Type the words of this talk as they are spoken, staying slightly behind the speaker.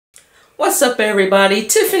What's up, everybody?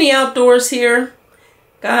 Tiffany Outdoors here.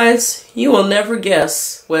 Guys, you will never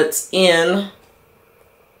guess what's in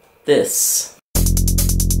this.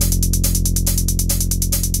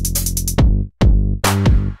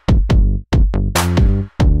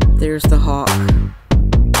 There's the hawk.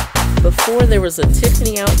 Before there was a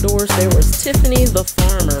Tiffany Outdoors, there was Tiffany the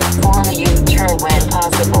Farmer. On a U-turn when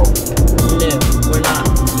possible. No, we're not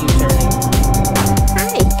U-turning.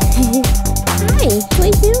 Hi. Hi, what are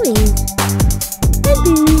you doing? Hi,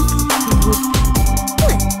 Boo.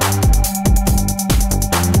 What?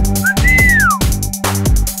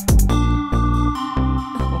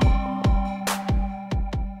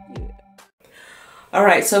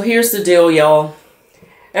 Alright, so here's the deal, y'all.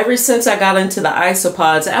 Ever since I got into the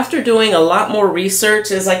isopods, after doing a lot more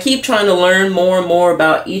research, as I keep trying to learn more and more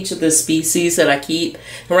about each of the species that I keep,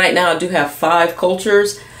 and right now I do have 5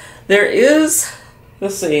 cultures, there is,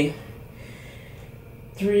 let's see,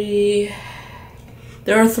 there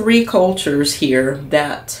are 3 cultures here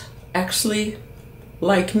that actually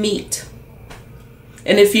like meat.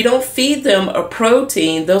 And if you don't feed them a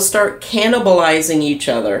protein, they'll start cannibalizing each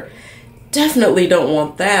other. Definitely don't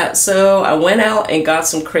want that. So I went out and got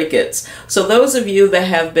some crickets. So those of you that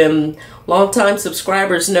have been longtime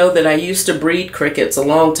subscribers know that I used to breed crickets a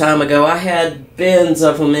long time ago. I had bins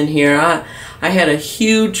of them in here. I had a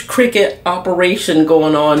huge cricket operation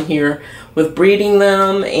going on here with breeding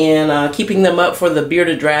them and keeping them up for the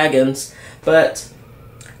bearded dragons. But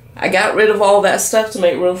I got rid of all that stuff to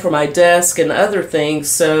make room for my desk and other things.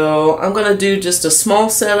 So I'm going to do just a small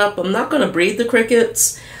setup. I'm not going to breed the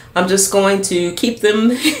crickets. I'm just going to keep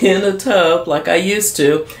them in a tub like I used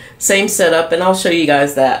to. Same setup, and I'll show you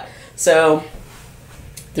guys that. So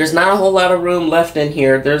there's not a whole lot of room left in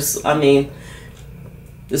here. It's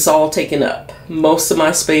all taken up. Most of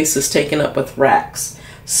my space is taken up with racks.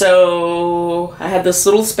 So I have this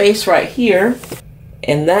little space right here,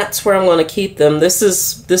 and that's where I'm going to keep them. This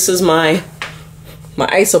is my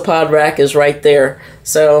isopod rack is right there.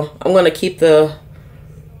 So I'm going to keep the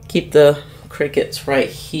crickets right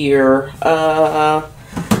here. I'm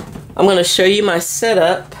going to show you my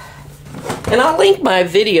setup, and I'll link my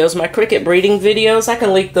videos, my cricket breeding videos. I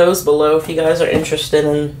can link those below if you guys are interested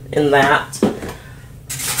in that.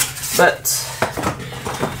 But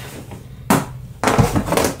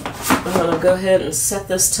I'm going to go ahead and set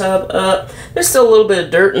this tub up. There's still a little bit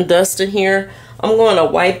of dirt and dust in here. I'm going to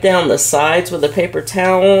wipe down the sides with a paper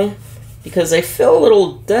towel because they feel a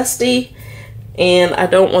little dusty. And I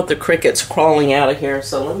don't want the crickets crawling out of here,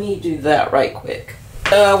 so let me do that right quick.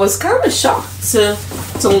 I was kind of shocked to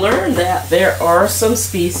learn that there are some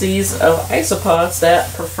species of isopods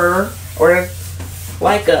that prefer or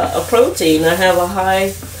like a protein. I have a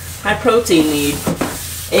high protein need,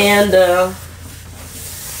 and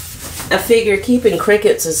I figure keeping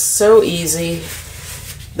crickets is so easy.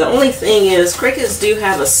 The only thing is crickets do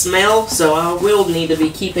have a smell, so I will need to be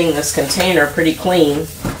keeping this container pretty clean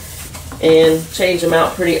and change them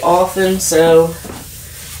out pretty often, so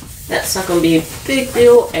that's not going to be a big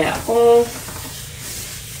deal at all.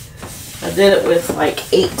 I did it with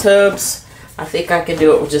like 8 tubs. I think I can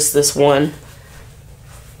do it with just this one.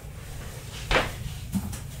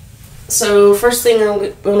 So first thing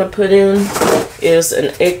I'm going to put in is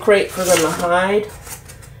an egg crate for them to hide.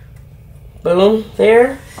 Boom,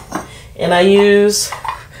 there. And I use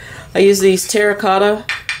these terracotta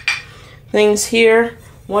things here.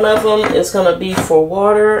 One of them is going to be for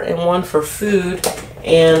water and one for food,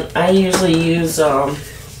 and I usually use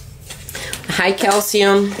high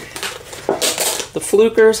calcium, the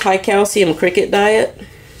Fluker's high calcium cricket diet.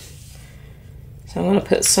 So I'm going to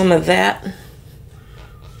put some of that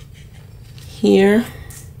here.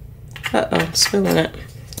 I'm spilling it.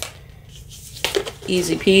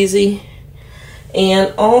 Easy peasy.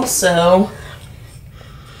 And also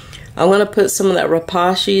I'm going to put some of that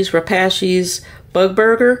Rapashi's Bug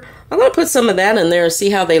Burger. I'm going to put some of that in there and see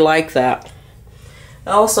how they like that.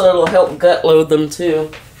 Also, it'll help gut load them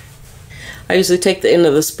too. I usually take the end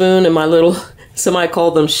of the spoon in my little, somebody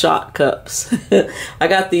called them shot cups. I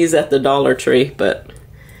got these at the Dollar Tree, but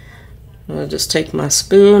I'm going to just take my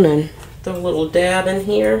spoon and throw a little dab in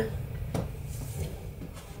here.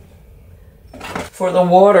 For the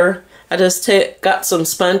water, I just got some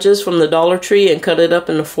sponges from the Dollar Tree and cut it up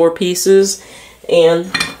into 4 pieces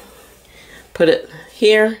and put it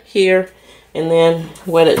here, and then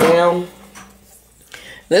wet it down.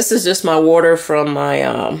 This is just my water from my,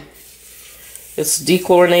 it's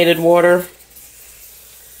dechlorinated water.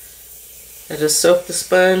 I just soaked the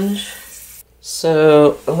sponge.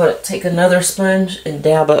 So I'm going to take another sponge and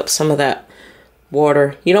dab up some of that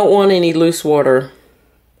water. You don't want any loose water.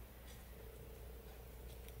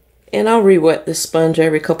 And I'll re-wet this sponge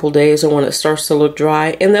every couple days or when it starts to look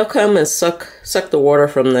dry. And they'll come and suck the water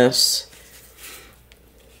from this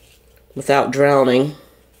without drowning.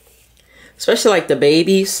 Especially like the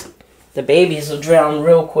babies. The babies will drown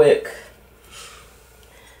real quick.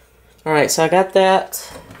 Alright, so I got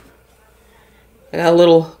that. I got a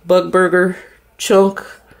little bug burger chunk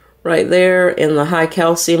right there and the high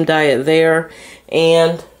calcium diet there.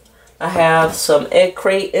 And I have some egg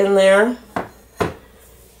crate in there.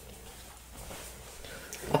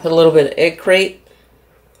 I put a little bit of egg crate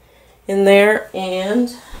in there,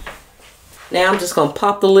 and now I'm just going to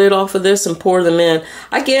pop the lid off of this and pour them in.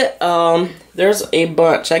 I get, there's a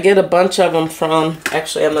bunch. I get a bunch of them from,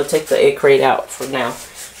 actually I'm going to take the egg crate out for now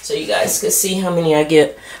so you guys can see how many I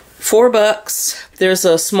get. $4. There's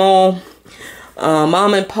a small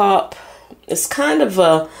mom and pop. It's kind of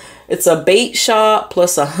a, it's a bait shop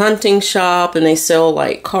plus a hunting shop, and they sell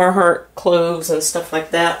like Carhartt clothes and stuff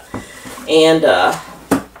like that. And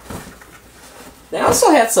they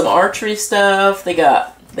also had some archery stuff. They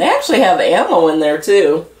actually have ammo in there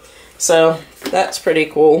too. So that's pretty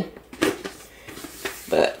cool.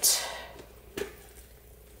 But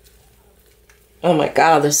oh my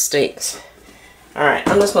god, this stinks. Alright,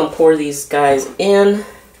 I'm just gonna pour these guys in.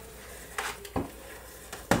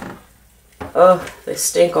 Oh, they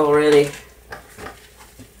stink already.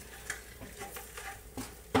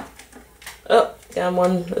 Oh, got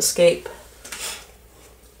one escape.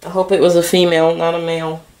 I hope it was a female, not a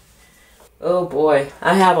male. Oh boy,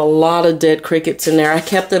 I have a lot of dead crickets in there. I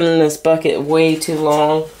kept them in this bucket way too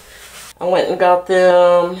long. I went and got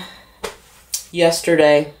them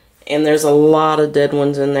yesterday, and there's a lot of dead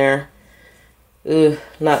ones in there. Ugh,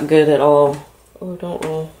 not good at all. Oh, don't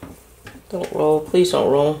roll. Don't roll. Please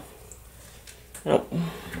don't roll. I don't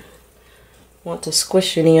want to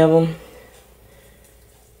squish any of them.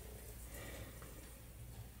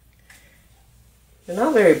 They're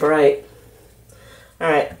not very bright.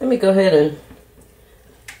 Alright, let me go ahead and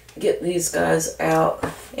get these guys out.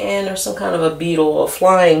 And there's some kind of a beetle, a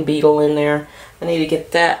flying beetle in there. I need to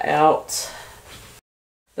get that out.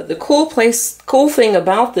 But the cool thing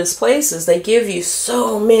about this place is they give you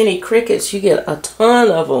so many crickets. You get a ton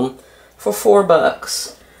of them for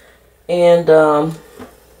 $4. And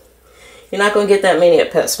you're not going to get that many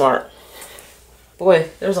at PetSmart. Boy,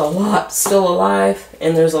 there's a lot still alive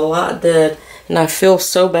and there's a lot dead. And I feel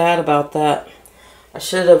so bad about that. I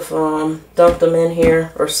should have dumped them in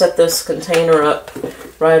here or set this container up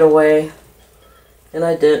right away. And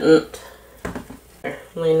I didn't. There,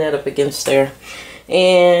 lean that up against there.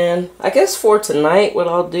 And I guess for tonight what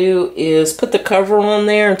I'll do is put the cover on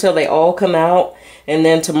there until they all come out. And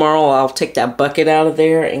then tomorrow I'll take that bucket out of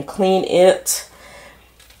there and clean it.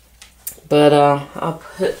 But I'll go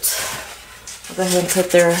ahead and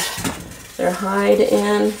put their hide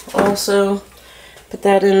in also. Put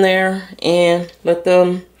that in there and let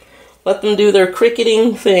them do their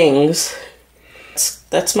cricketing things.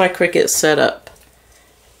 That's my cricket setup.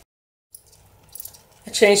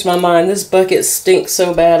 I changed my mind. This bucket stinks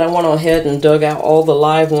so bad. I went ahead and dug out all the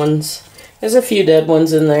live ones. There's a few dead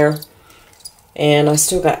ones in there. And I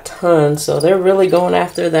still got tons. So they're really going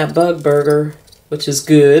after that bug burger, which is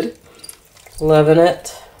good. Loving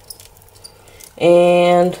it.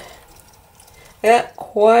 And I got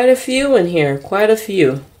quite a few in here. Quite a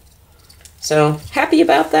few. So happy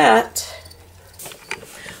about that.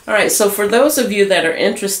 Alright, so for those of you that are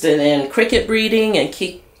interested in cricket breeding and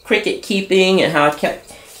cricket keeping and how I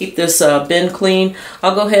keep this bin clean,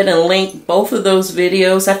 I'll go ahead and link both of those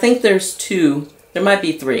videos. I think there's 2. There might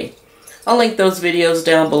be 3. I'll link those videos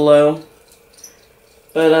down below.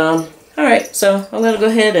 But alright, so I'm gonna go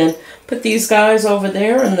ahead and put these guys over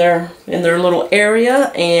there in their little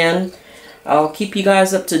area, and I'll keep you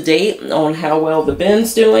guys up to date on how well the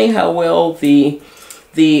bin's doing, how well the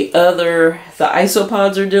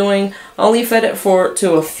isopods are doing. I only fed it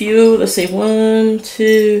to a few. Let's see, 1,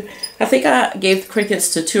 2. I think I gave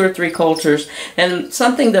crickets to 2 or 3 cultures. And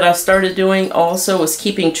something that I started doing also is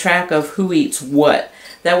keeping track of who eats what.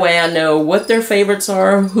 That way I know what their favorites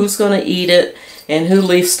are, who's going to eat it, and who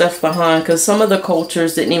leaves stuff behind. Because some of the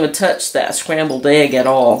cultures didn't even touch that scrambled egg at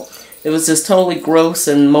all. It was just totally gross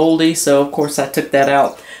and moldy, so of course I took that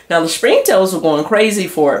out. Now the springtails were going crazy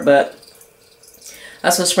for it, but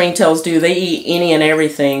that's what springtails do. They eat any and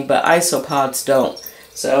everything, but isopods don't.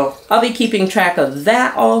 So I'll be keeping track of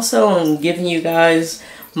that also and giving you guys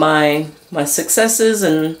my successes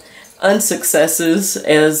and unsuccesses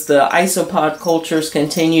as the isopod cultures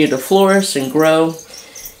continue to flourish and grow.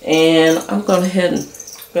 And I'm going to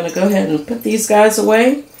go ahead and put these guys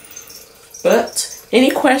away. But any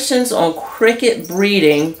questions on cricket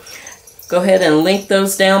breeding, go ahead and link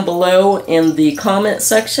those down below in the comment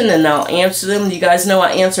section, and I'll answer them. You guys know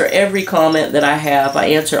I answer every comment that I have. I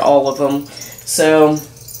answer all of them. So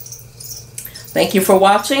thank you for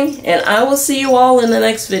watching, and I will see you all in the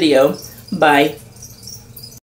next video. Bye.